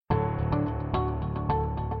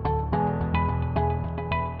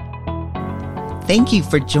Thank you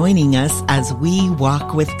for joining us as we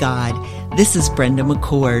walk with God. This is Brenda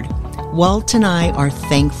McCord. Walt and I are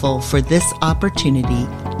thankful for this opportunity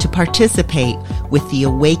to participate with the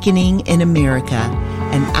Awakening in America,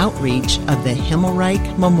 an outreach of the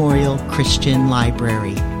Himmelreich Memorial Christian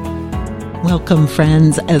Library. Welcome,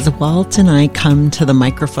 friends. As Walt and I come to the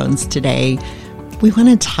microphones today, we want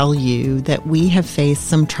to tell you that we have faced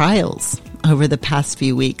some trials over the past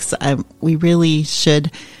few weeks. We really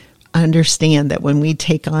should understand that when we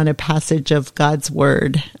take on a passage of God's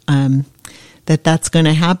Word, that's going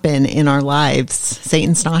to happen in our lives.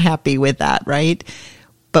 Satan's not happy with that, right?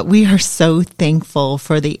 But we are so thankful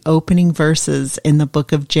for the opening verses in the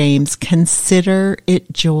book of James. Consider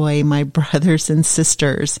it joy, my brothers and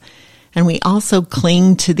sisters. And we also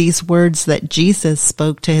cling to these words that Jesus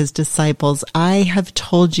spoke to his disciples. I have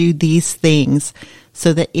told you these things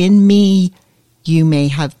so that in me you may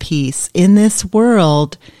have peace. In this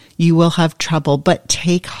world you will have trouble, but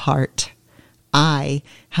take heart. I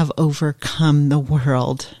have overcome the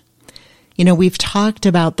world. You know, we've talked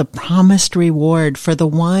about the promised reward for the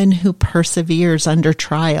one who perseveres under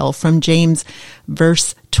trial from James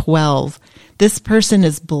verse 12. This person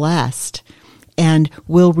is blessed and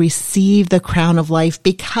will receive the crown of life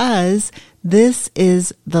because this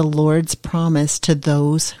is the Lord's promise to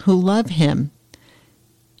those who love him.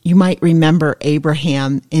 You might remember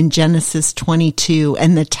Abraham in Genesis 22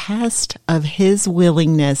 and the test of his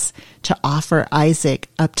willingness to offer Isaac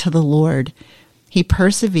up to the Lord. He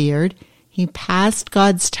persevered, he passed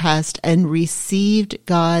God's test and received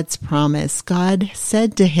God's promise. God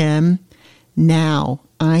said to him, "Now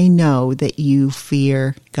I know that you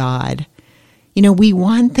fear God." You know, we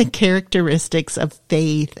want the characteristics of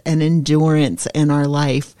faith and endurance in our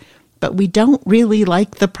life, but we don't really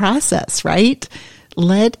like the process, right?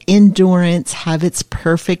 Let endurance have its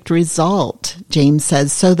perfect result, James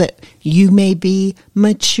says, so that you may be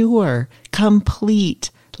mature, complete,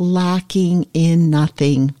 lacking in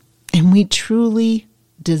nothing. And we truly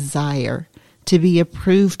desire to be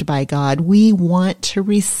approved by God. We want to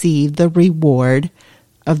receive the reward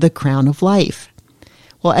of the crown of life.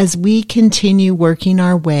 Well, as we continue working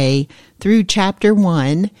our way through chapter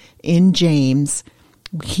 1 in James,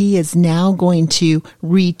 he is now going to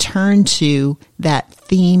return to that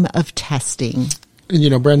theme of testing. And, you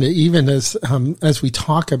know, Brenda, even as we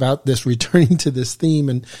talk about this, returning to this theme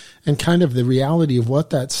and kind of the reality of what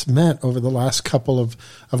that's meant over the last couple of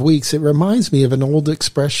weeks, it reminds me of an old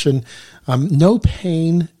expression, no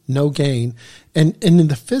pain, no gain. And in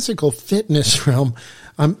the physical fitness realm,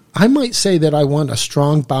 I might say that I want a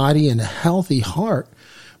strong body and a healthy heart,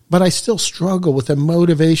 but I still struggle with the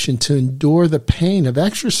motivation to endure the pain of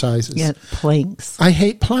exercises. Yeah, planks. I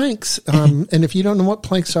hate planks. And if you don't know what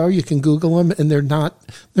planks are, you can Google them, and they're not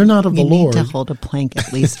of the Lord. You need to hold a plank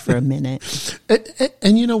at least for a minute.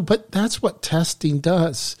 And you know, but that's what testing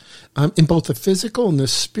does. In both the physical and the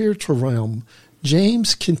spiritual realm,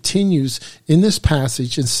 James continues in this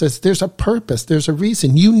passage and says there's a purpose, there's a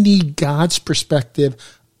reason. You need God's perspective.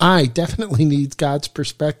 I definitely need God's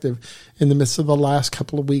perspective in the midst of the last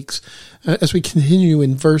couple of weeks. As we continue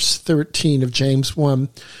in verse 13 of James 1,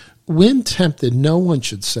 when tempted, no one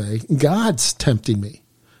should say, God's tempting me.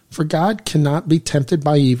 For God cannot be tempted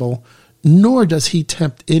by evil, nor does he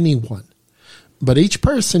tempt anyone. But each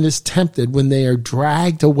person is tempted when they are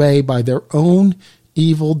dragged away by their own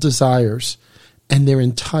evil desires, and they're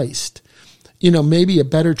enticed. You know, maybe a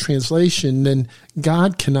better translation than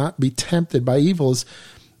God cannot be tempted by evil is,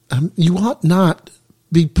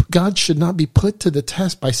 God should not be put to the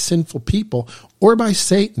test by sinful people or by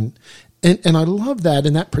Satan. And I love that,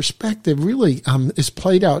 and that perspective really is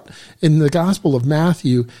played out in the Gospel of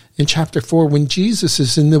Matthew in chapter 4 when Jesus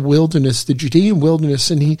is in the wilderness, the Judean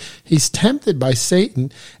wilderness, and he's tempted by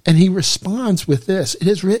Satan, and he responds with this. It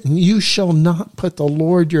is written, you shall not put the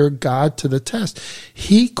Lord your God to the test.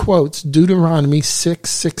 He quotes Deuteronomy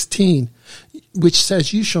 6:16, which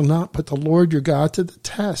says, you shall not put the Lord your God to the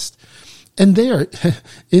test. And there,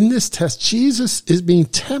 in this test, Jesus is being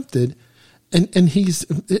tempted. And he's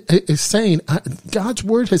saying, God's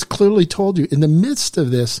word has clearly told you in the midst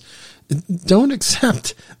of this, don't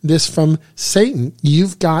accept this from Satan.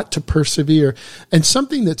 You've got to persevere. And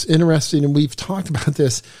something that's interesting, and we've talked about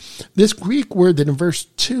this Greek word that in verse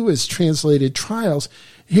 2 is translated trials,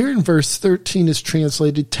 here in verse 13 is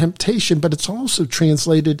translated temptation, but it's also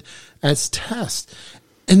translated as test.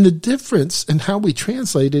 And the difference in how we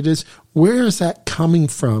translate it is, where is that coming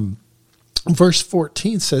from? Verse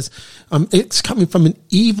 14 says, it's coming from an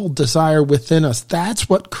evil desire within us. That's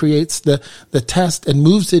what creates the test and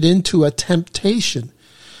moves it into a temptation,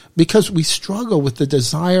 because we struggle with the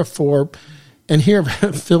desire for And here,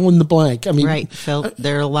 fill in the blank. I mean, right. Phil,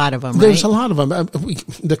 there are a lot of them, there's right? a lot of them.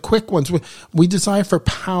 The quick ones, we desire for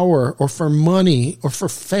power or for money or for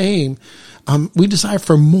fame. We desire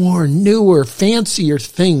for more, newer, fancier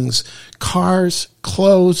things, cars,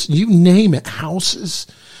 clothes, you name it, houses.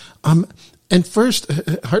 And first,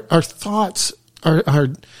 our thoughts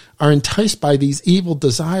are enticed by these evil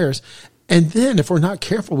desires. And then, if we're not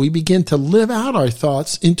careful, we begin to live out our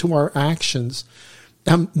thoughts into our actions.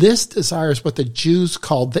 This desire is what the Jews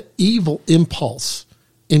called the evil impulse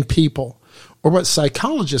in people, or what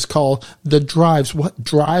psychologists call what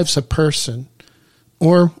drives a person,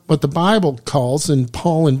 or what the Bible calls, and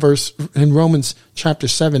Paul in Romans chapter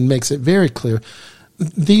 7 makes it very clear,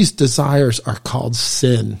 these desires are called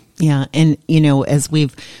sin. Yeah. And, as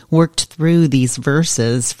we've worked through these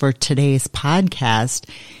verses for today's podcast,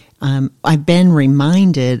 I've been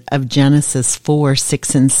reminded of Genesis 4,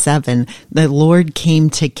 6, and 7. The Lord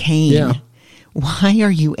came to Cain. Yeah. Why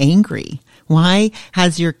are you angry? Why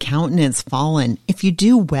has your countenance fallen? If you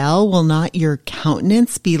do well, will not your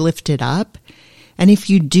countenance be lifted up? And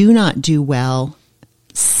if you do not do well,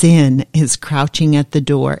 sin is crouching at the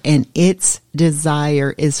door, and its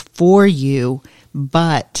desire is for you,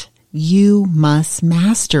 but you must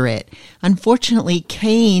master it. Unfortunately,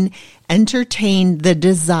 Cain entertained the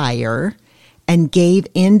desire and gave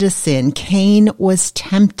in to sin. Cain was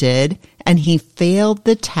tempted, and he failed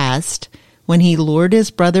the test when he lured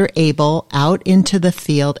his brother Abel out into the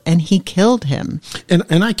field and he killed him.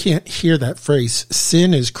 And I can't hear that phrase,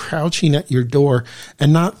 sin is crouching at your door,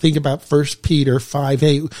 and not think about 1 Peter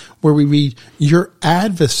 5:8, where we read, your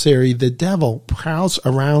adversary, the devil, prowls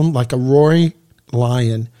around like a roaring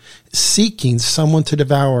lion, seeking someone to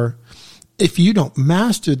devour. If you don't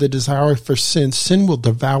master the desire for sin, sin will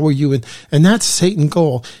devour you. And that's Satan's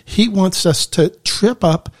goal. He wants us to trip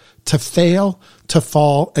up, to fail, to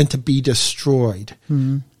fall, and to be destroyed.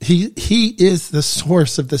 Mm-hmm. He is the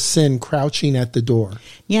source of the sin crouching at the door.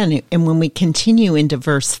 Yeah, and when we continue into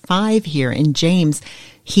verse 5 here in James,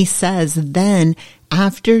 he says, then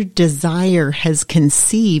after desire has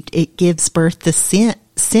conceived, it gives birth to sin.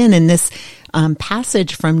 And this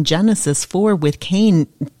passage from Genesis 4 with Cain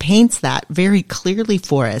paints that very clearly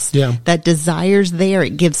for us. Yeah. That desire's there.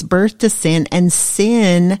 It gives birth to sin, and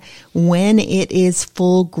sin, when it is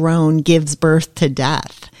full grown, gives birth to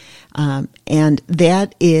death. And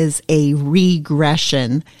that is a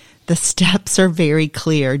regression. The steps are very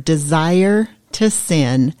clear. Desire to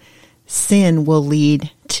sin. Sin will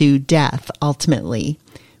lead to death ultimately.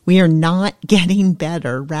 We are not getting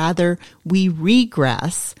better. Rather, we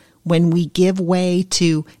regress when we give way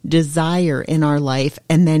to desire in our life,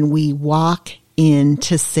 and then we walk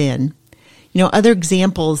into sin. Other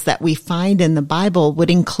examples that we find in the Bible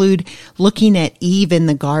would include looking at Eve in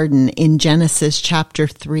the garden in Genesis chapter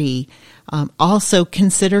 3. Also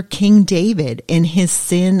consider King David in his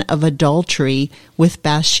sin of adultery with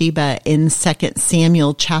Bathsheba in 2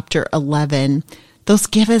 Samuel chapter 11. Those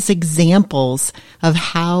give us examples of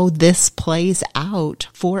how this plays out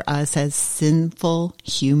for us as sinful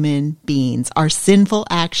human beings. Our sinful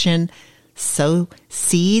action sow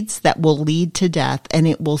seeds that will lead to death, and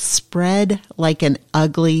it will spread like an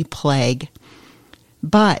ugly plague.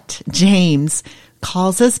 But James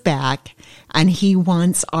calls us back, and he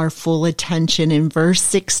wants our full attention. In verse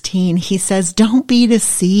 16, he says, don't be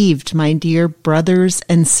deceived, my dear brothers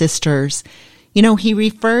and sisters. He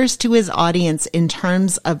refers to his audience in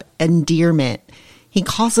terms of endearment. He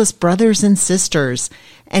calls us brothers and sisters.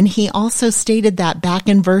 And he also stated that back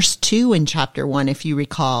in verse 2 in chapter 1, if you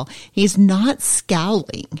recall. He's not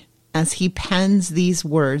scowling as he pens these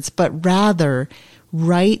words, but rather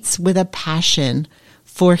writes with a passion,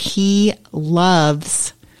 for he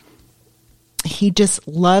just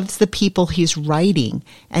loves the people he's writing,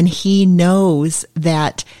 and he knows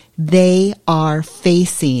that they are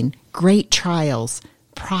facing great trials,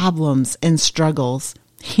 problems, and struggles.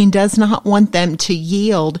 He does not want them to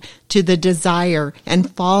yield to the desire and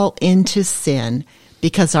fall into sin,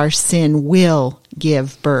 because our sin will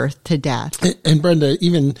give birth to death. And Brenda,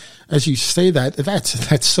 even as you say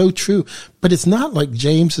that's so true. But it's not like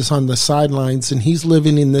James is on the sidelines and he's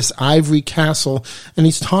living in this ivory castle and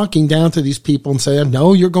he's talking down to these people and saying,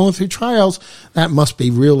 no, you're going through trials. That must be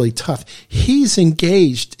really tough. He's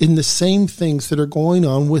engaged in the same things that are going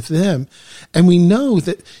on with them. And we know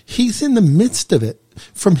that he's in the midst of it.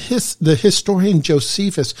 from the historian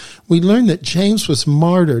Josephus, we learn that James was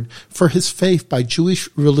martyred for his faith by Jewish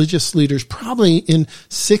religious leaders, probably in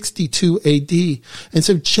 62 AD. And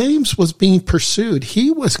so James was being pursued.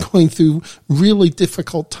 He was going through really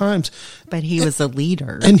difficult times. But he was a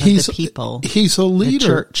leader and of the people. He's a leader.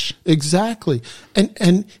 The church. Exactly.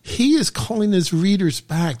 And he is calling his readers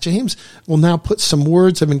back. James will now put some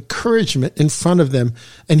words of encouragement in front of them,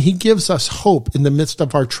 and he gives us hope in the midst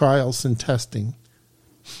of our trials and testing.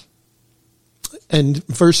 And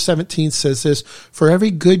verse 17 says this, "For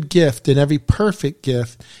every good gift and every perfect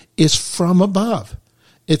gift is from above.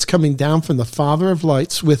 It's coming down from the Father of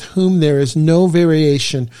lights, with whom there is no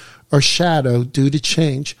variation or shadow due to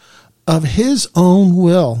change. Of his own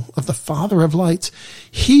will, of the Father of lights,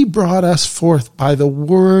 he brought us forth by the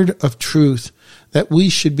word of truth, that we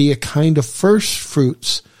should be a kind of first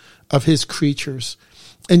fruits of his creatures."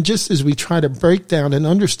 And just as we try to break down and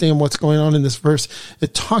understand what's going on in this verse,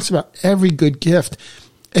 it talks about every good gift.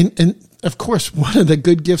 And of course, one of the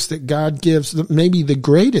good gifts that God gives, maybe the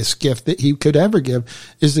greatest gift that he could ever give,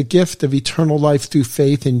 is the gift of eternal life through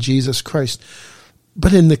faith in Jesus Christ.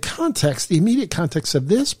 But in the context, the immediate context of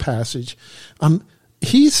this passage,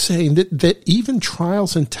 he's saying that even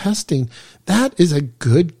trials and testing, that is a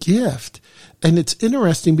good gift. And it's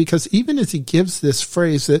interesting because even as he gives this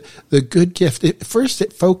phrase, that the good gift, it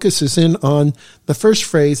focuses in on the first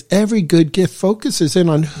phrase, every good gift focuses in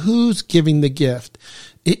on who's giving the gift.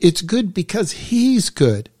 It's good because he's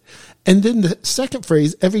good. And then the second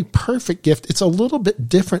phrase, every perfect gift, it's a little bit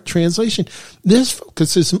different translation. This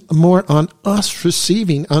focuses more on us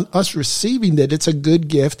receiving that it's a good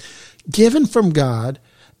gift given from God.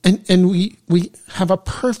 And we have a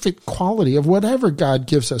perfect quality of whatever God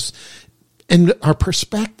gives us. And our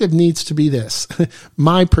perspective needs to be this.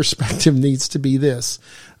 My perspective needs to be this.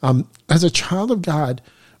 As a child of God,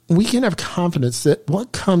 we can have confidence that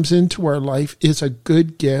what comes into our life is a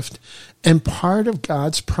good gift and part of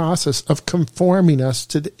God's process of conforming us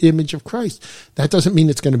to the image of Christ. That doesn't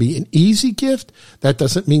mean it's going to be an easy gift. That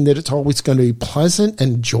doesn't mean that it's always going to be pleasant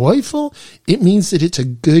and joyful. It means that it's a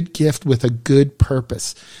good gift with a good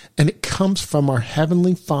purpose. And it comes from our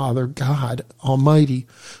Heavenly Father, God Almighty,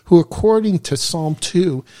 who, according to Psalm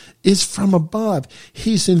 2, is from above.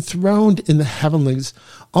 He's enthroned in the heavenlies.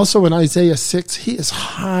 Also in Isaiah 6, he is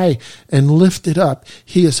high and lifted up.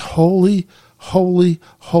 He is holy, holy,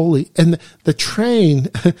 holy. And the train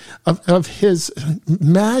of his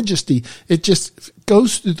majesty, it just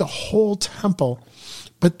goes through the whole temple.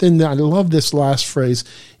 But then I love this last phrase.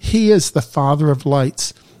 He is the Father of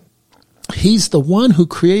lights. He's the one who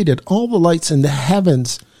created all the lights in the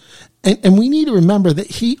heavens. And we need to remember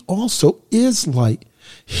that he also is light.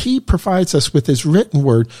 He provides us with his written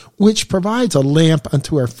word, which provides a lamp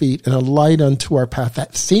unto our feet and a light unto our path.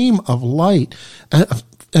 That theme of light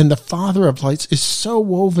and the Father of lights is so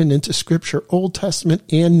woven into Scripture, Old Testament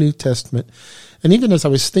and New Testament. And even as I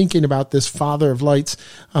was thinking about this Father of lights,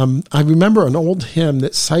 I remember an old hymn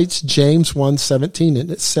that cites James 1:17, and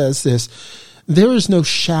it says this, "There is no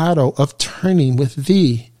shadow of turning with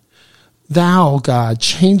thee. Thou, God,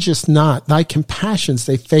 changest not. Thy compassions,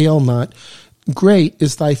 they fail not. Great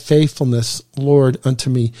is thy faithfulness, Lord, unto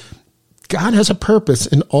me." God has a purpose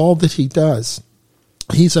in all that he does.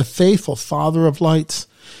 He's a faithful Father of lights.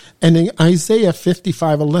 And in Isaiah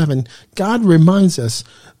 55:11, God reminds us,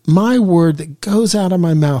 "My word that goes out of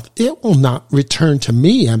my mouth, it will not return to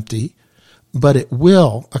me empty, but it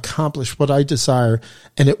will accomplish what I desire,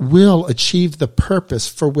 and it will achieve the purpose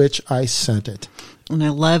for which I sent it." And I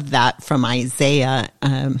love that from Isaiah.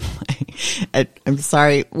 I'm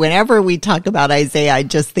sorry. Whenever we talk about Isaiah, I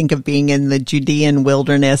just think of being in the Judean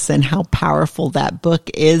wilderness and how powerful that book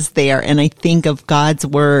is there. And I think of God's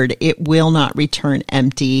word. It will not return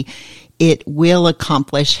empty. It will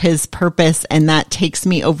accomplish his purpose. And that takes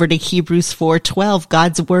me over to Hebrews 4:12.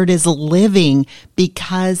 God's word is living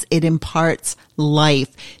because it imparts life.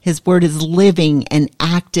 His word is living and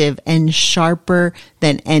active and sharper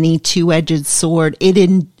than any two-edged sword. It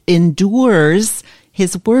endures.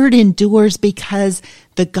 His word endures because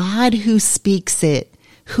the God who speaks it,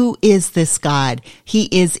 who is this God? He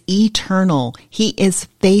is eternal. He is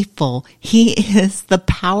faithful. He is the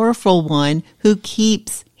powerful one who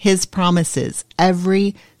keeps his promises,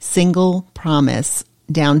 every single promise,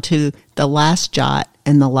 down to the last jot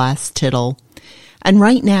and the last tittle. And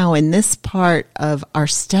right now, in this part of our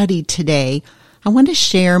study today, I want to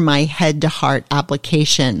share my head-to-heart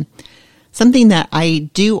application. Something that I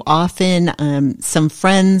do often, some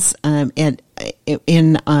friends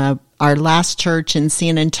in our last church in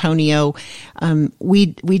San Antonio, we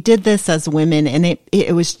did this as women, and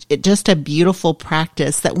it was just a beautiful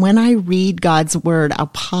practice that when I read God's word, I'll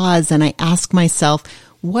pause and I ask myself,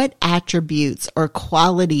 what attributes or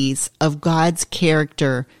qualities of God's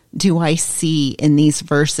character do I see in these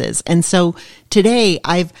verses? And so today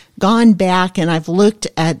I've gone back and I've looked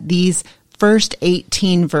at these first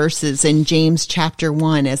 18 verses in James chapter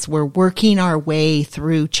 1 as we're working our way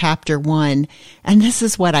through chapter 1. And this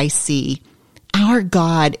is what I see. Our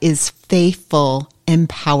God is faithful and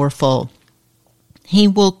powerful. He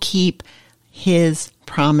will keep his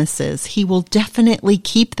promises. He will definitely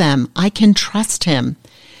keep them. I can trust him.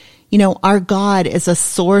 You know, our God is a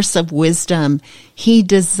source of wisdom. He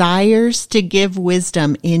desires to give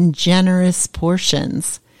wisdom in generous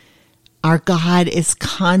portions. Our God is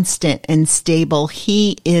constant and stable.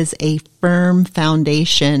 He is a firm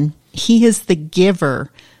foundation. He is the giver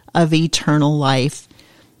of eternal life.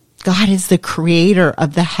 God is the creator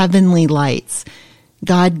of the heavenly lights.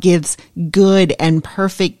 God gives good and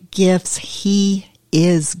perfect gifts. He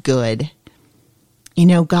is good. You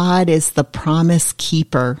know, God is the promise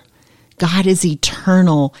keeper. God is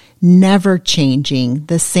eternal, never changing,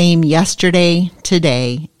 the same yesterday,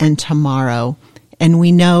 today, and tomorrow. And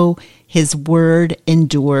we know his word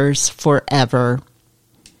endures forever.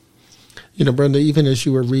 You know, Brenda, even as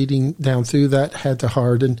you were reading down through that head to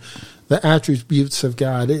heart and the attributes of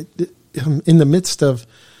God, in the midst of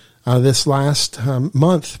this last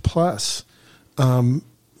month plus,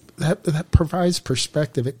 that provides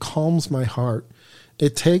perspective. It calms my heart.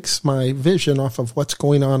 It takes my vision off of what's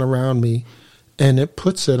going on around me, and it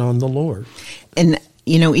puts it on the Lord. And,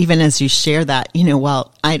 you know, even as you share that, you know,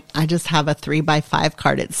 well, I just have a 3x5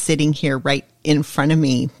 card. It's sitting here right in front of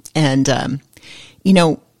me. And, you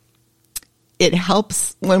know, it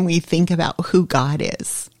helps when we think about who God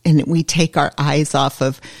is and we take our eyes off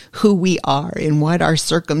of who we are and what our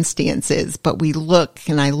circumstance is. But we look,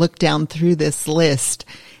 and I look down through this list,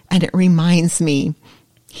 and it reminds me,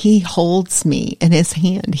 he holds me in his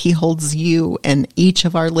hand. He holds you and each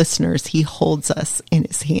of our listeners. He holds us in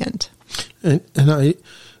his hand. And I,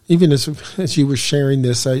 even as you were sharing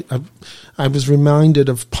this, I was reminded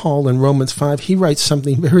of Paul in Romans 5. He writes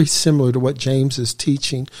something very similar to what James is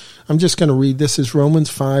teaching. I'm just going to read. This is Romans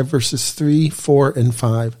 5, verses 3, 4, and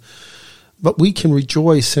 5. But we can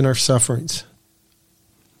rejoice in our sufferings,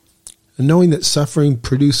 and knowing that suffering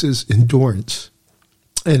produces endurance.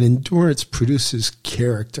 And endurance produces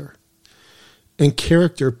character. And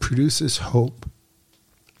character produces hope.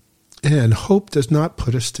 And hope does not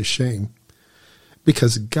put us to shame,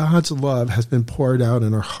 because God's love has been poured out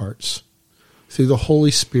in our hearts through the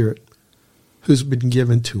Holy Spirit who's been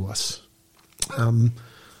given to us.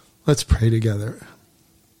 Let's pray together.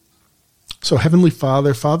 So, Heavenly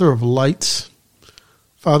Father, Father of lights,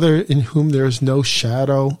 Father in whom there is no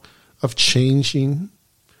shadow of changing,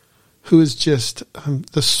 who is just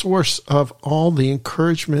the source of all the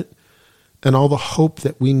encouragement and all the hope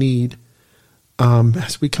that we need.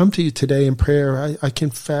 As we come to you today in prayer, I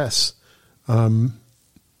confess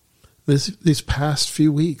these past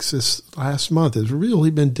few weeks, this last month has really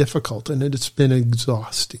been difficult, and it's been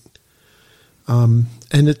exhausting. And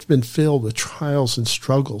it's been filled with trials and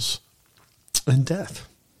struggles and death.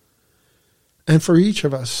 And for each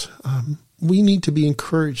of us, we need to be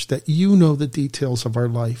encouraged that you know the details of our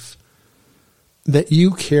life, that you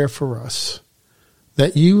care for us,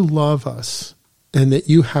 that you love us, and that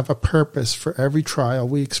you have a purpose for every trial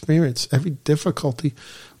we experience, every difficulty.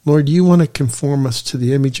 Lord, you want to conform us to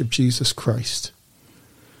the image of Jesus Christ.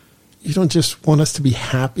 You don't just want us to be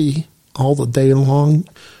happy all the day long.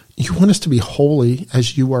 You want us to be holy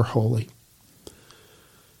as you are holy.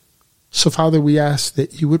 So, Father, we ask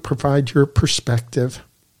that you would provide your perspective,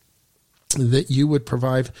 that you would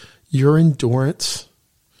provide your endurance,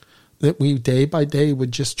 that we day by day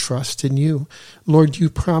would just trust in you. Lord, you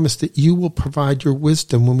promise that you will provide your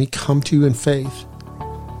wisdom when we come to you in faith,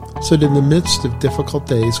 so that in the midst of difficult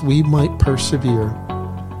days, we might persevere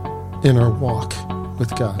in our walk with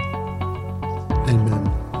God.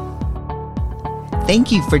 Amen.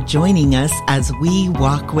 Thank you for joining us as we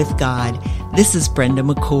walk with God. This is Brenda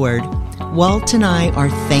McCord. Walt and I are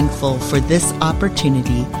thankful for this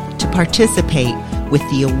opportunity to participate with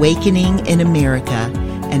the Awakening in America,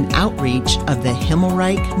 an outreach of the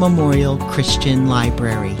Himmelreich Memorial Christian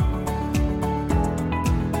Library.